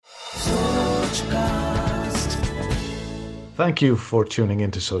Sochcast. Thank you for tuning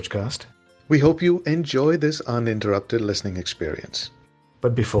into Sochcast. We hope you enjoy this uninterrupted listening experience.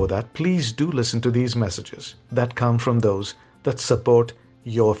 But before that, please do listen to these messages that come from those that support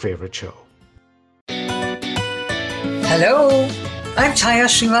your favorite show. Hello, I'm Chaya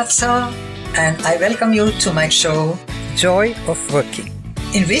Srivatsa and I welcome you to my show, Joy of Working,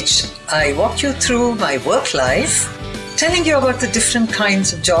 in which I walk you through my work life, telling you about the different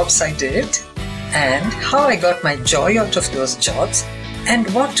kinds of jobs I did and how I got my joy out of those jobs and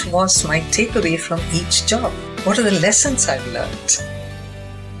what was my takeaway from each job. What are the lessons I've learned?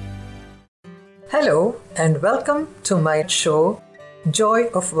 Hello and welcome to my show, Joy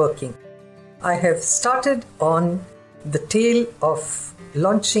of Working. I have started on the tail of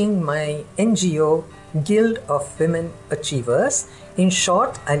launching my NGO, Guild of Women Achievers. In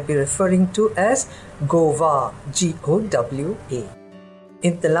short, I'll be referring to as GOWA, G-O-W-A.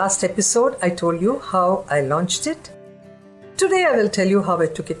 In the last episode, I told you how I launched it. Today, I will tell you how I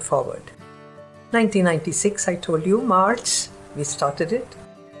took it forward. 1996, I told you, March, we started it.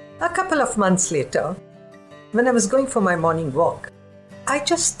 A couple of months later, when I was going for my morning walk, I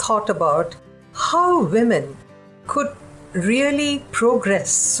just thought about how women could really progress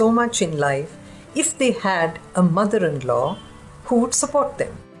so much in life if they had a mother-in-law who would support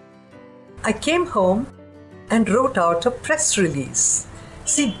them. I came home and wrote out a press release.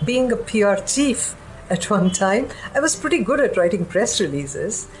 See, being a PR chief at one time, I was pretty good at writing press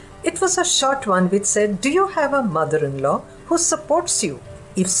releases. It was a short one which said, "Do you have a mother-in-law who supports you?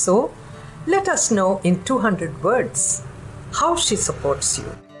 If so, let us know in 200 words how she supports you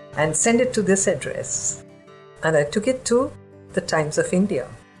and send it to this address." And I took it to the Times of India.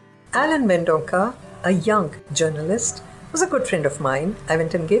 Alan Mendonca, a young journalist, was a good friend of mine. I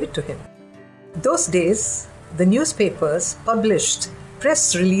went and gave it to him. Those days, the newspapers published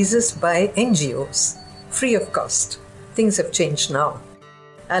press releases by NGOs, free of cost. Things have changed now.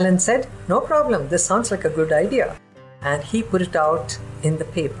 Alan said, "No problem, this sounds like a good idea." And he put it out in the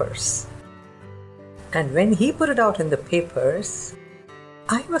papers. And when he put it out in the papers,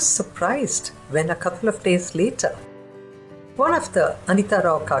 I was surprised when a couple of days later, one of the Anita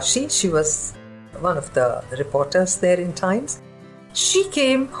Rao Kashi, she was one of the reporters there in Times, she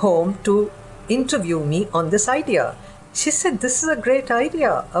came home to interview me on this idea. She said, "This is a great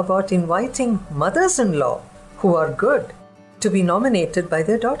idea about inviting mothers-in-law who are good to be nominated by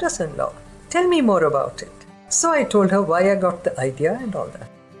their daughters-in-law. Tell me more about it." So I told her why I got the idea and all that.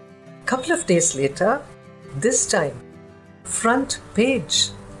 A couple of days later, this time, front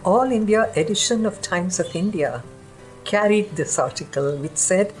page, All India edition of Times of India carried this article which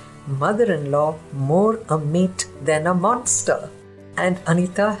said, "Mother-in-law more a mate than a monster." And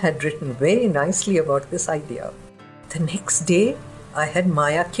Anita had written very nicely about this idea. The next day, I had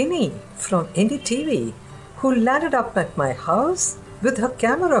Maya Kinney from NDTV who landed up at my house with her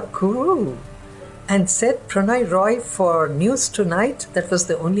camera crew and said, "Pranay Roy for News Tonight," that was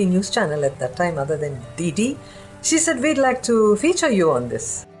the only news channel at that time other than DD. She said, "We'd like to feature you on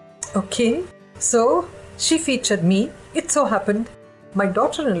this." Okay, so she featured me. It so happened my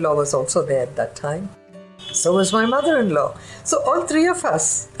daughter-in-law was also there at that time. So was my mother-in-law. So all three of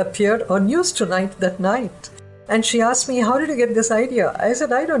us appeared on News Tonight that night. And she asked me, "How did you get this idea?" I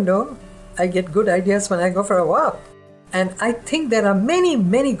said, "I don't know. I get good ideas when I go for a walk." And I think there are many,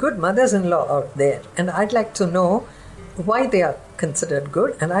 many good mothers-in-law out there. And I'd like to know why they are considered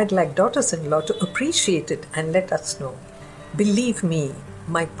good. And I'd like daughters-in-law to appreciate it and let us know. Believe me,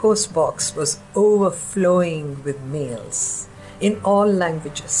 my post box was overflowing with mails in all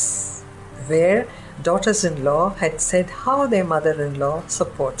languages where daughters-in-law had said how their mother-in-law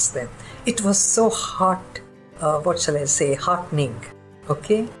supports them. It was so heartening.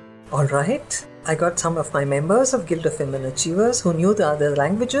 Okay? All right. I got some of my members of Guild of Women Achievers who knew the other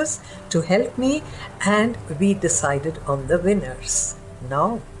languages to help me, and we decided on the winners.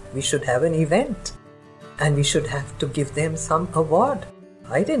 Now we should have an event and we should have to give them some award.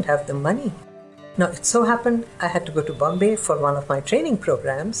 I didn't have the money. Now it so happened I had to go to Bombay for one of my training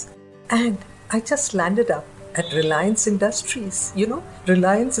programs, and I just landed up at Reliance Industries. You know,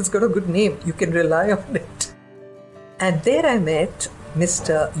 Reliance has got a good name. You can rely on it. And there I met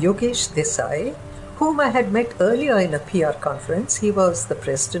Mr. Yogesh Desai, whom I had met earlier in a PR conference. He was the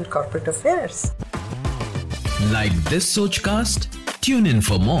President Corporate Affairs. Like this Sochcast? Tune in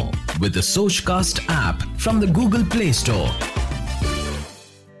for more with the Sochcast app from the Google Play Store.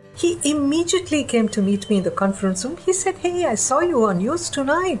 He immediately came to meet me in the conference room. He said, "Hey, I saw you on News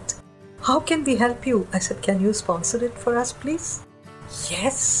Tonight. How can we help you?" I said, "Can you sponsor it for us, please?"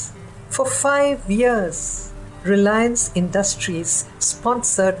 Yes. For 5 years, Reliance Industries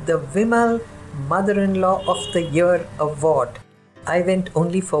sponsored the Vimal Mother-in-Law of the Year award. I went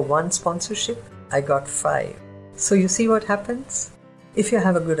only for one sponsorship. I got 5. So you see what happens? If you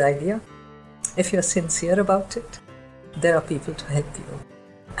have a good idea, if you're sincere about it, there are people to help you.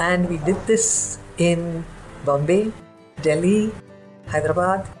 And we did this in Bombay, Delhi,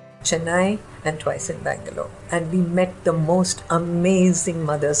 Hyderabad, Chennai, and twice in Bangalore. And we met the most amazing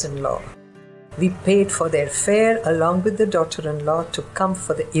mothers-in-law. We paid for their fare along with the daughter-in-law to come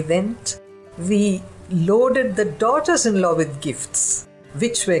for the event. We loaded the daughters-in-law with gifts,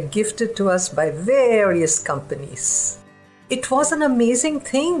 which were gifted to us by various companies. It was an amazing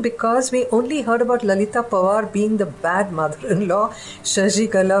thing because we only heard about Lalita Pawar being the bad mother-in-law,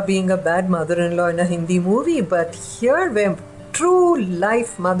 Shashikala being a bad mother-in-law in a Hindi movie, but here were true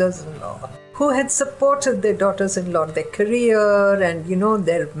life mothers-in-law who had supported their daughters-in-law, their career and,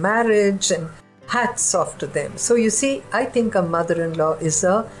 their marriage, and hats off to them. So you see, I think a mother-in-law is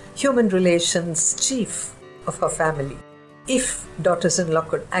a human relations chief of her family. If daughters-in-law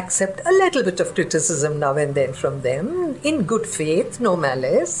could accept a little bit of criticism now and then from them, in good faith, no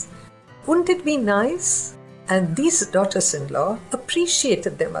malice, wouldn't it be nice? And these daughters-in-law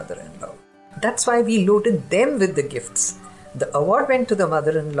appreciated their mother-in-law. That's why we loaded them with the gifts. The award went to the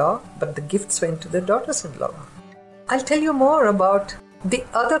mother-in-law, but the gifts went to the daughters-in-law. I'll tell you more about the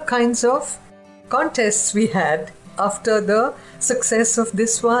other kinds of contests we had after the success of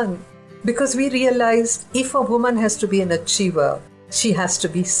this one. Because we realized if a woman has to be an achiever, she has to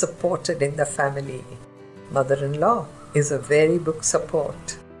be supported in the family. Mother-in-law is a very big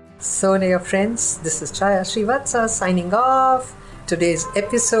support. So, dear friends, this is Chaya Srivatsa signing off today's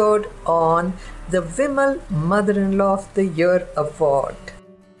episode on the Vimal Mother-in-Law of the Year Award.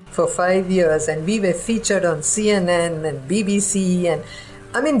 For 5 years, and we were featured on CNN and BBC, and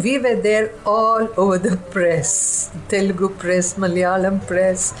we were there all over the press. Telugu press, Malayalam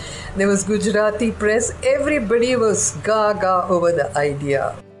press, there was Gujarati press. Everybody was gaga over the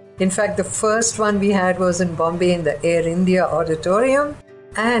idea. In fact, the first one we had was in Bombay in the Air India auditorium.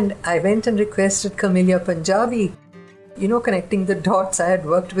 And I went and requested Camellia Punjabi, connecting the dots. I had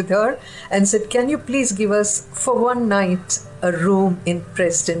worked with her and said, can you please give us for one night a room in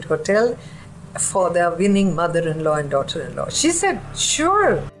President Hotel for the winning mother-in-law and daughter-in-law? She said,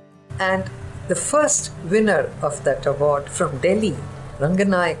 sure. And the first winner of that award from Delhi,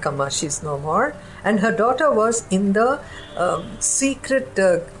 Ranganayakama, she's no more, and her daughter was in the secret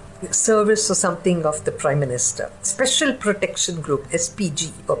service or something of the Prime Minister, Special Protection Group,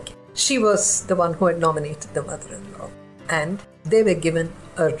 SPG. Okay. She was the one who had nominated the mother-in-law. And they were given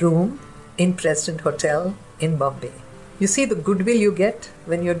a room in President Hotel in Bombay. You see the goodwill you get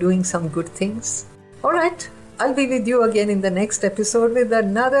when you're doing some good things? All right, I'll be with you again in the next episode with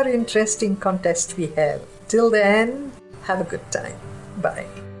another interesting contest we have. Till then, have a good time. Bye.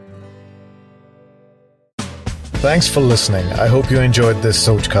 Thanks for listening. I hope you enjoyed this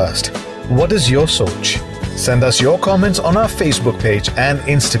Sochcast. What is your Soch? Send us your comments on our Facebook page and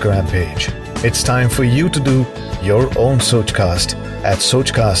Instagram page. It's time for you to do your own Sochcast at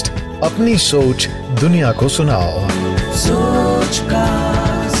Sochcast. Apni Soch Duniya ko sunao. Sochcast.